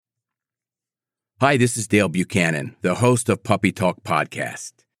Hi, this is Dale Buchanan, the host of Puppy Talk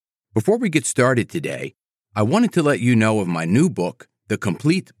Podcast. Before we get started today, I wanted to let you know of my new book, The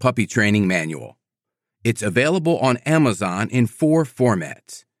Complete Puppy Training Manual. It's available on Amazon in 4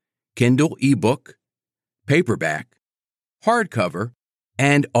 formats: Kindle ebook, paperback, hardcover,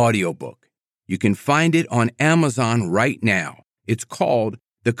 and audiobook. You can find it on Amazon right now. It's called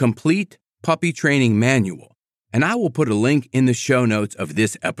The Complete Puppy Training Manual, and I will put a link in the show notes of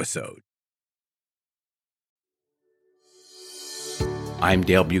this episode. I'm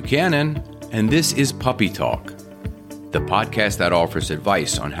Dale Buchanan, and this is Puppy Talk, the podcast that offers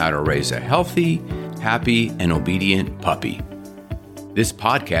advice on how to raise a healthy, happy, and obedient puppy. This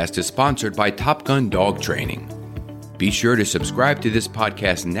podcast is sponsored by Top Gun Dog Training. Be sure to subscribe to this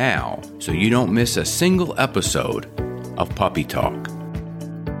podcast now so you don't miss a single episode of Puppy Talk.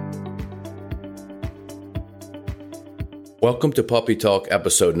 Welcome to Puppy Talk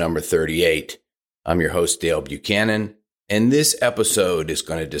episode number 38. I'm your host, Dale Buchanan, and this episode is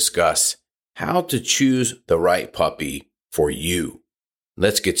going to discuss how to choose the right puppy for you.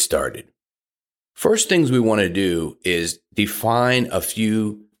 Let's get started. First things we want to do is define a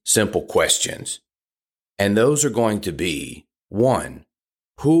few simple questions. And those are going to be, 1,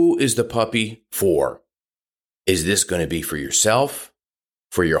 who is the puppy for? Is this going to be for yourself,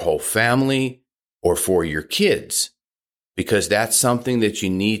 for your whole family, or for your kids? Because that's something that you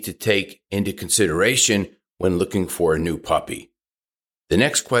need to take into consideration when looking for a new puppy. The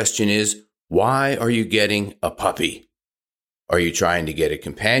next question is, why are you getting a puppy? Are you trying to get a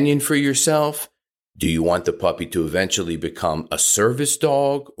companion for yourself? Do you want the puppy to eventually become a service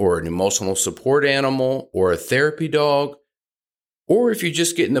dog or an emotional support animal or a therapy dog? Or if you're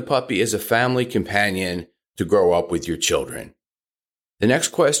just getting the puppy as a family companion to grow up with your children? The next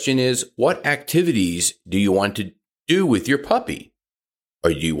question is, what activities do you want to do with your puppy?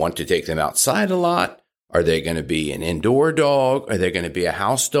 Or do you want to take them outside a lot? Are they going to be an indoor dog? Are they going to be a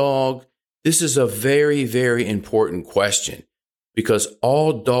house dog? This is a very, very important question because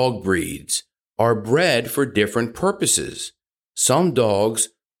all dog breeds are bred for different purposes. Some dogs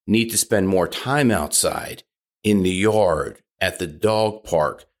need to spend more time outside, in the yard, at the dog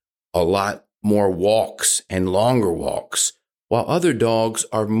park, a lot more walks and longer walks, while other dogs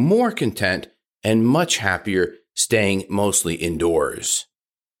are more content and much happier staying mostly indoors.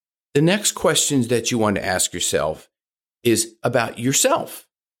 The next questions that you want to ask yourself is about yourself.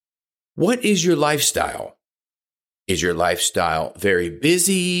 What is your lifestyle? Is your lifestyle very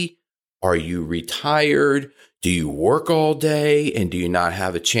busy? Are you retired? Do you work all day and do you not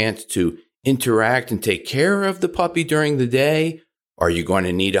have a chance to interact and take care of the puppy during the day? Are you going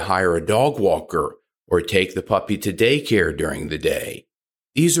to need to hire a dog walker or take the puppy to daycare during the day?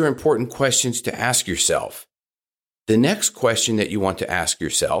 These are important questions to ask yourself. The next question that you want to ask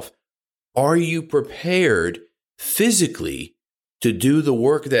yourself, are you prepared physically to do the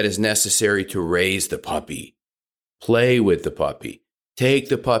work that is necessary to raise the puppy? Play with the puppy. Take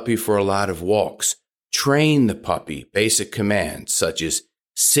the puppy for a lot of walks. Train the puppy basic commands such as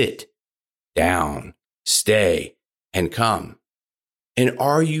sit, down, stay, and come. And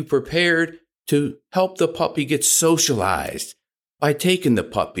are you prepared to help the puppy get socialized by taking the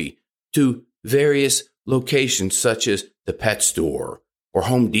puppy to various locations such as the pet store or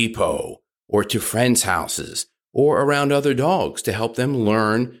Home Depot or to friends' houses or around other dogs to help them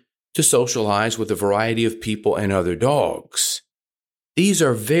learn to socialize with a variety of people and other dogs? These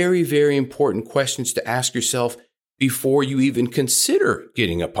are very, very important questions to ask yourself before you even consider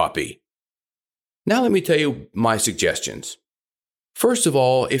getting a puppy. Now let me tell you my suggestions. First of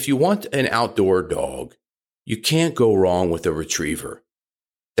all, if you want an outdoor dog, you can't go wrong with a retriever.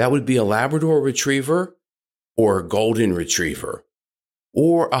 That would be a Labrador retriever or a golden retriever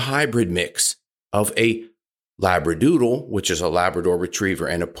or a hybrid mix of a Labradoodle, which is a Labrador retriever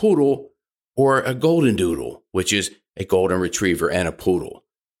and a poodle, or a golden doodle, which is a golden retriever and a poodle.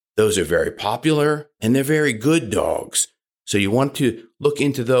 Those are very popular and they're very good dogs. So you want to look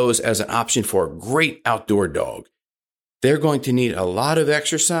into those as an option for a great outdoor dog. They're going to need a lot of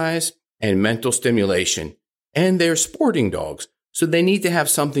exercise and mental stimulation, and they're sporting dogs, so they need to have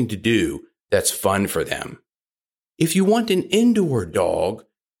something to do that's fun for them. If you want an indoor dog,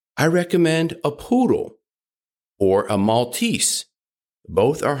 I recommend a poodle or a Maltese.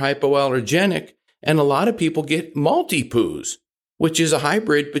 Both are hypoallergenic, and a lot of people get Maltipoos, which is a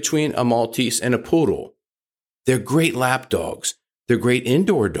hybrid between a Maltese and a poodle. They're great lap dogs. They're great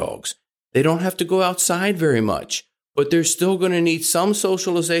indoor dogs. They don't have to go outside very much, but they're still going to need some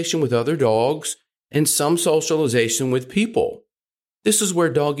socialization with other dogs and some socialization with people. This is where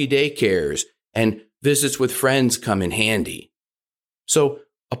doggy daycares and visits with friends come in handy. So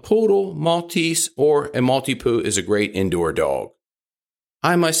A Poodle, Maltese, or a Maltipoo is a great indoor dog.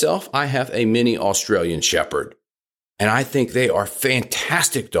 I have a mini Australian Shepherd, and I think they are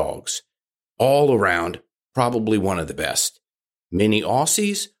fantastic dogs. All around, probably one of the best. Mini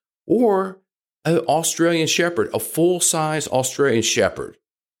Aussies or an Australian Shepherd, a full-size Australian Shepherd.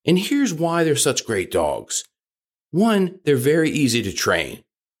 And here's why they're such great dogs. One, they're very easy to train.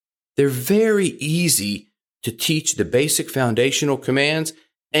 They're very easy to teach the basic foundational commands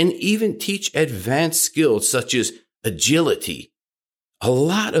and even teach advanced skills such as agility. A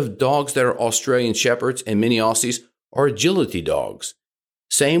lot of dogs that are Australian Shepherds and Mini Aussies are agility dogs.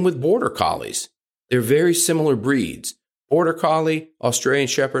 Same with Border Collies. They're very similar breeds. Border Collie, Australian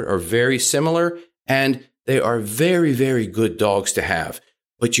Shepherd are very similar, and they are very, very good dogs to have.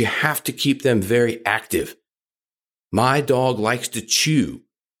 But you have to keep them very active. My dog likes to chew.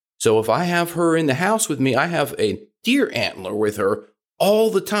 So if I have her in the house with me, I have a deer antler with her all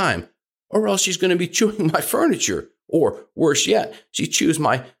the time, or else she's going to be chewing my furniture. Or worse yet, she chews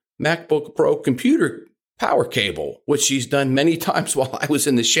my MacBook Pro computer power cable, which she's done many times while I was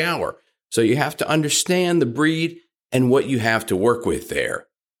in the shower. So you have to understand the breed and what you have to work with there.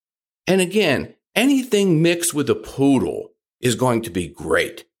 And again, anything mixed with a poodle is going to be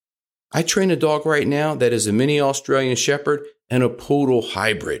great. I train a dog right now that is a mini Australian Shepherd and a poodle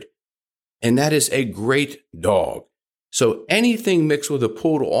hybrid. And that is a great dog. So anything mixed with a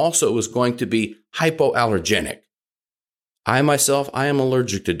poodle also is going to be hypoallergenic. I am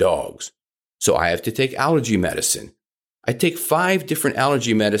allergic to dogs. So I have to take allergy medicine. I take 5 different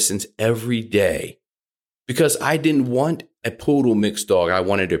allergy medicines every day because I didn't want a poodle mixed dog. I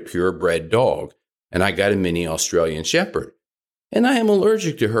wanted a purebred dog, and I got a mini Australian Shepherd. And I am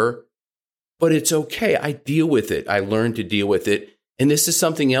allergic to her, but it's okay. I deal with it. I learned to deal with it. And this is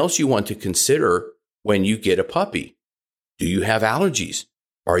something else you want to consider when you get a puppy. Do you have allergies?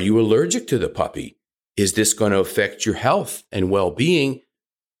 Are you allergic to the puppy? Is this going to affect your health and well-being?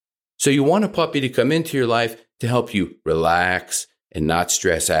 So you want a puppy to come into your life to help you relax and not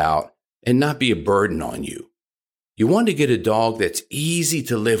stress out and not be a burden on you. You want to get a dog that's easy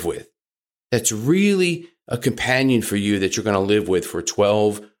to live with, that's really a companion for you that you're going to live with for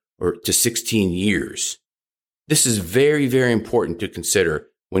 12 or to 16 years. This is very, very important to consider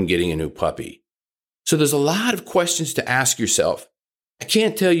when getting a new puppy. So there's a lot of questions to ask yourself. I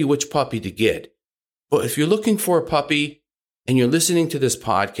can't tell you which puppy to get, but if you're looking for a puppy and you're listening to this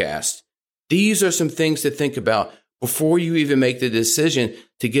podcast, these are some things to think about before you even make the decision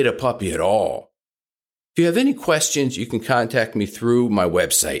to get a puppy at all. If you have any questions, you can contact me through my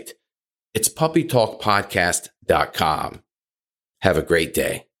website. It's puppytalkpodcast.com. Have a great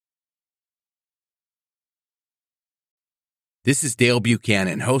day. This is Dale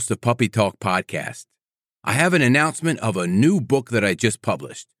Buchanan, host of Puppy Talk Podcast. I have an announcement of a new book that I just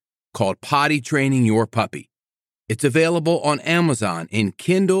published called Potty Training Your Puppy. It's available on Amazon in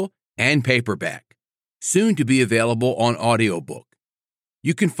Kindle and paperback, soon to be available on audiobook.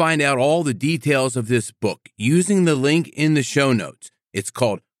 You can find out all the details of this book using the link in the show notes. It's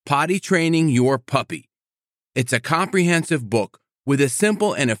called Potty Training Your Puppy. It's a comprehensive book with a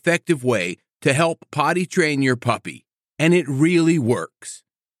simple and effective way to help potty train your puppy. And it really works.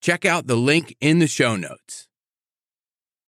 Check out the link in the show notes.